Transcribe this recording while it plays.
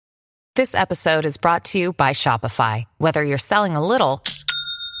This episode is brought to you by Shopify. Whether you're selling a little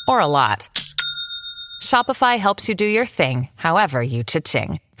or a lot, Shopify helps you do your thing, however you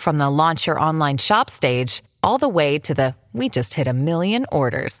cha-ching. From the launch your online shop stage, all the way to the we just hit 1 million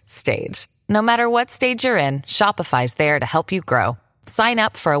orders stage. No matter what stage you're in, Shopify's there to help you grow. Sign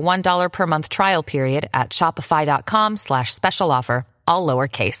up for a $1 per month trial period at shopify.com/special offer, all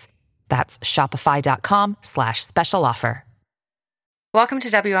lowercase. That's shopify.com/special offer. Welcome to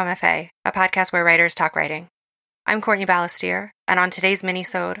WMFA, a podcast where writers talk writing. I'm Courtney Balestier, and on today's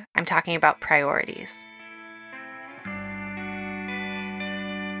mini-sode, I'm talking about priorities.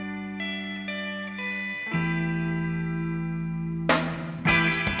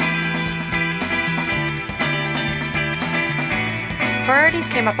 Priorities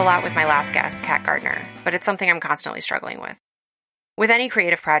came up a lot with my last guest, Kat Gardner, but it's something I'm constantly struggling with. With any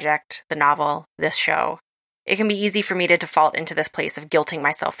creative project, the novel, this show, it can be easy for me to default into this place of guilting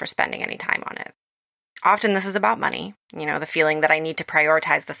myself for spending any time on it. Often this is about money, the feeling that I need to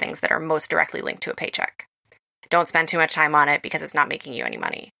prioritize the things that are most directly linked to a paycheck. Don't spend too much time on it because it's not making you any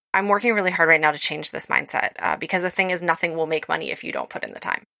money. I'm working really hard right now to change this mindset because the thing is nothing will make money if you don't put in the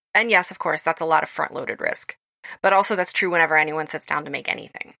time. And yes, of course, that's a lot of front-loaded risk. But also that's true whenever anyone sits down to make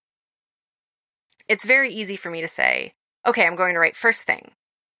anything. It's very easy for me to say, okay, I'm going to write first thing.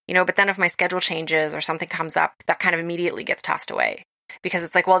 But then if my schedule changes or something comes up, that kind of immediately gets tossed away. Because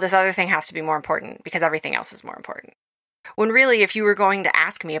it's like, well, this other thing has to be more important because everything else is more important. When really, if you were going to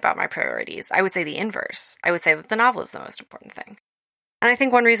ask me about my priorities, I would say the inverse. I would say that the novel is the most important thing. And I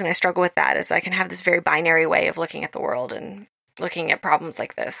think one reason I struggle with that is I can have this very binary way of looking at the world and looking at problems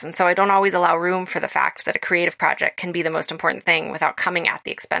like this. And so I don't always allow room for the fact that a creative project can be the most important thing without coming at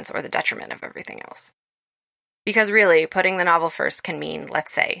the expense or the detriment of everything else. Because really, putting the novel first can mean,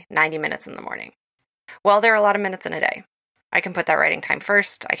 let's say, 90 minutes in the morning. Well, there are a lot of minutes in a day. I can put that writing time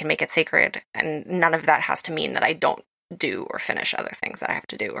first, I can make it sacred, and none of that has to mean that I don't do or finish other things that I have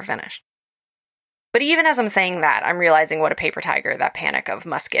to do or finish. But even as I'm saying that, I'm realizing what a paper tiger that panic of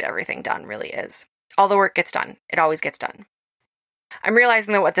must get everything done really is. All the work gets done. It always gets done. I'm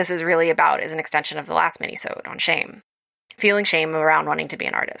realizing that what this is really about is an extension of the last mini-sode on shame. Feeling shame around wanting to be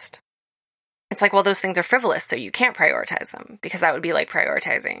an artist. It's like, well, those things are frivolous, so you can't prioritize them, because that would be like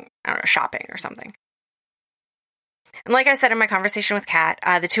prioritizing, shopping or something. And like I said in my conversation with Kat,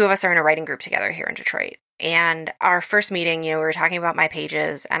 the two of us are in a writing group together here in Detroit. And our first meeting, we were talking about my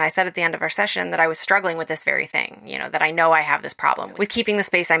pages, and I said at the end of our session that I was struggling with this very thing, that I know I have this problem with keeping the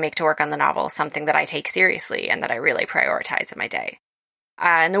space I make to work on the novel something that I take seriously and that I really prioritize in my day.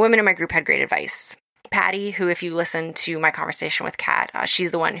 And the women in my group had great advice. Patty, who, if you listen to my conversation with Kat,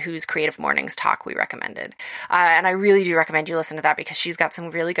 she's the one whose Creative Mornings talk we recommended. And I really do recommend you listen to that because she's got some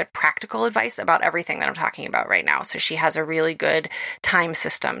really good practical advice about everything that I'm talking about right now. So she has a really good time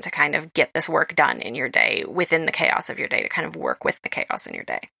system to kind of get this work done in your day, within the chaos of your day, to kind of work with the chaos in your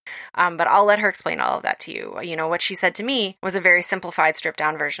day. But I'll let her explain all of that to you. What she said to me was a very simplified, stripped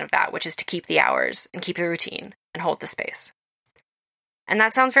down version of that, which is to keep the hours and keep the routine and hold the space. And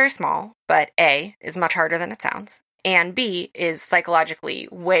that sounds very small, but A, is much harder than it sounds, and B, is psychologically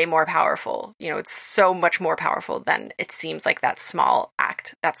way more powerful. It's so much more powerful than it seems like that small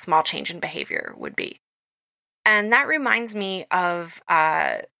act, that small change in behavior would be. And that reminds me of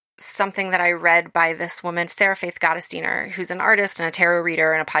something that I read by this woman, Sarah Faith Gottesdiener, who's an artist and a tarot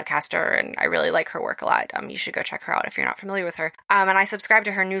reader and a podcaster, and I really like her work a lot. You should go check her out if you're not familiar with her. And I subscribe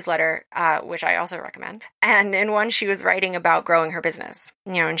to her newsletter, which I also recommend. And in one, she was writing about growing her business.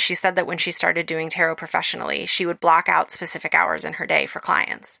 And she said that when she started doing tarot professionally, she would block out specific hours in her day for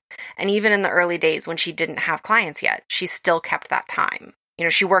clients. And even in the early days when she didn't have clients yet, she still kept that time.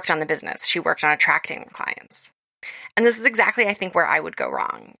 She worked on the business. She worked on attracting clients. And this is exactly, I think, where I would go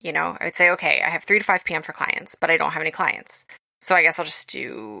wrong. I would say, okay, I have 3 to 5 p.m. for clients, but I don't have any clients. So I guess I'll just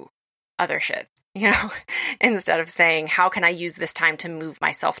do other shit, instead of saying, how can I use this time to move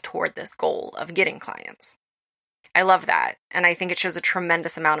myself toward this goal of getting clients? I love that. And I think it shows a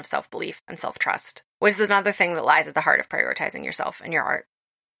tremendous amount of self-belief and self-trust, which is another thing that lies at the heart of prioritizing yourself and your art.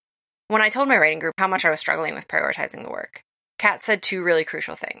 When I told my writing group how much I was struggling with prioritizing the work, Kat said 2 really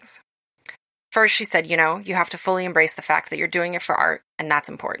crucial things. First, she said, you have to fully embrace the fact that you're doing it for art, and that's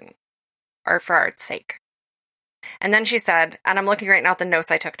important. Art for art's sake. And then she said, and I'm looking right now at the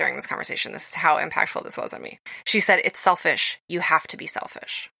notes I took during this conversation, this is how impactful this was on me. She said, it's selfish. You have to be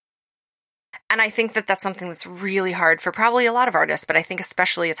selfish. And I think that that's something that's really hard for probably a lot of artists, but I think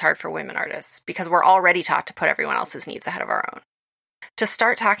especially it's hard for women artists, because we're already taught to put everyone else's needs ahead of our own. To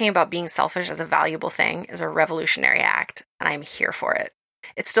start talking about being selfish as a valuable thing is a revolutionary act, and I'm here for it.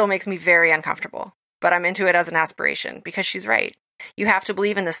 It still makes me very uncomfortable, but I'm into it as an aspiration because she's right. You have to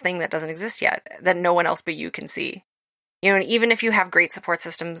believe in this thing that doesn't exist yet, that no one else but you can see. And even if you have great support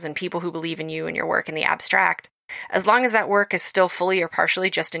systems and people who believe in you and your work in the abstract, as long as that work is still fully or partially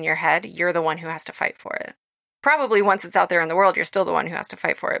just in your head, you're the one who has to fight for it. Probably once it's out there in the world, you're still the one who has to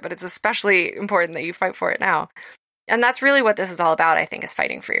fight for it, but it's especially important that you fight for it now. And that's really what this is all about, I think, is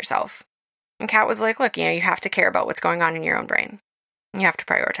fighting for yourself. And Kat was like, look, you have to care about what's going on in your own brain. You have to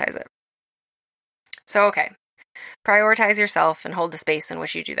prioritize it. So, okay, prioritize yourself and hold the space in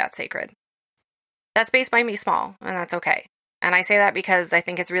which you do that sacred. That space might be small, and that's okay. And I say that because I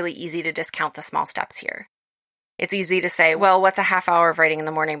think it's really easy to discount the small steps here. It's easy to say, well, what's a half hour of writing in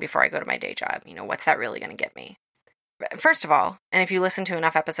the morning before I go to my day job? What's that really going to get me? First of all, and if you listen to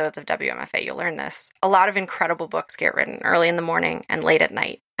enough episodes of WMFA, you'll learn this, a lot of incredible books get written early in the morning and late at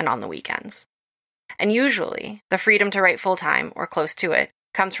night and on the weekends. And usually, the freedom to write full-time, or close to it,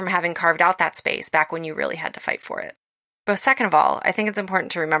 comes from having carved out that space back when you really had to fight for it. But second of all, I think it's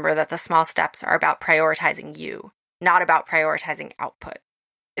important to remember that the small steps are about prioritizing you, not about prioritizing output.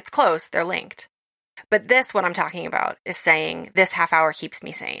 It's close, they're linked. But this, what I'm talking about, is saying, this half hour keeps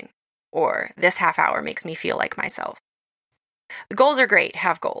me sane, or this half hour makes me feel like myself. The goals are great,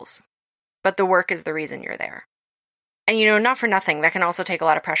 have goals, but the work is the reason you're there. And not for nothing, that can also take a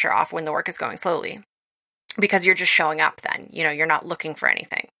lot of pressure off when the work is going slowly, because you're just showing up then. You're not looking for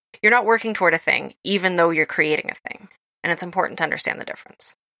anything. You're not working toward a thing, even though you're creating a thing. And it's important to understand the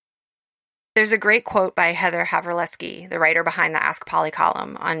difference. There's a great quote by Heather Havrilesky, the writer behind the Ask Polly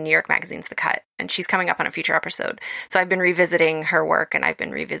column on New York Magazine's The Cut, and she's coming up on a future episode. So I've been revisiting her work, and I've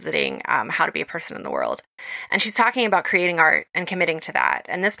been revisiting How to Be a Person in the World. And she's talking about creating art and committing to that.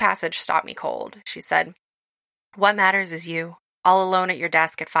 And this passage stopped me cold. She said, "What matters is you, all alone at your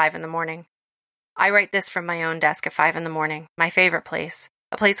desk at 5 a.m. I write this from my own desk at 5 a.m, my favorite place,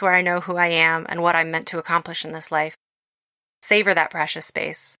 a place where I know who I am and what I'm meant to accomplish in this life. Savor that precious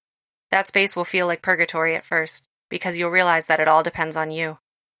space. That space will feel like purgatory at first, because you'll realize that it all depends on you.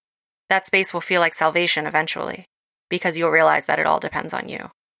 That space will feel like salvation eventually, because you'll realize that it all depends on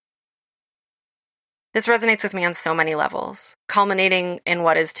you." This resonates with me on so many levels, culminating in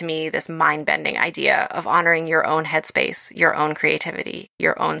what is to me this mind-bending idea of honoring your own headspace, your own creativity,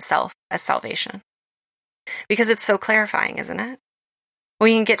 your own self as salvation. Because it's so clarifying, isn't it?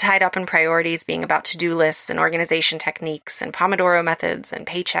 We can get tied up in priorities being about to-do lists and organization techniques and Pomodoro methods and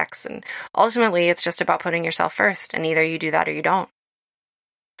paychecks, and ultimately it's just about putting yourself first, and either you do that or you don't.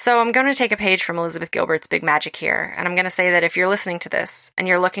 So I'm going to take a page from Elizabeth Gilbert's Big Magic here, and I'm going to say that if you're listening to this and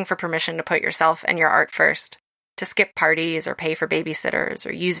you're looking for permission to put yourself and your art first, to skip parties or pay for babysitters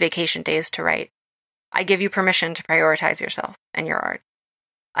or use vacation days to write, I give you permission to prioritize yourself and your art.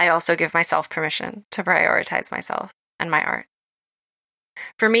 I also give myself permission to prioritize myself and my art.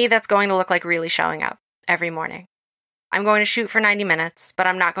 For me, that's going to look like really showing up every morning. I'm going to shoot for 90 minutes, but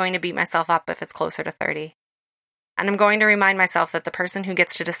I'm not going to beat myself up if it's closer to 30. And I'm going to remind myself that the person who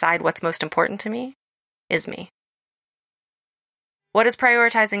gets to decide what's most important to me is me. What is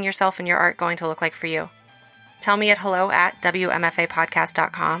prioritizing yourself and your art going to look like for you? Tell me at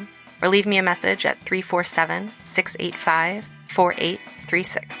hello@wmfapodcast.com or leave me a message at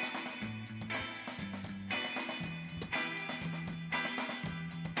 347-685-4836.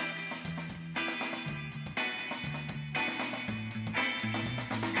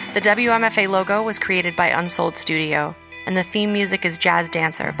 The WMFA logo was created by Unsold Studio, and the theme music is Jazz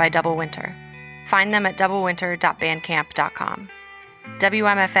Dancer by Double Winter. Find them at doublewinter.bandcamp.com.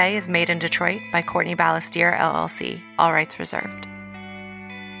 WMFA is made in Detroit by Courtney Ballestier, LLC. All rights reserved.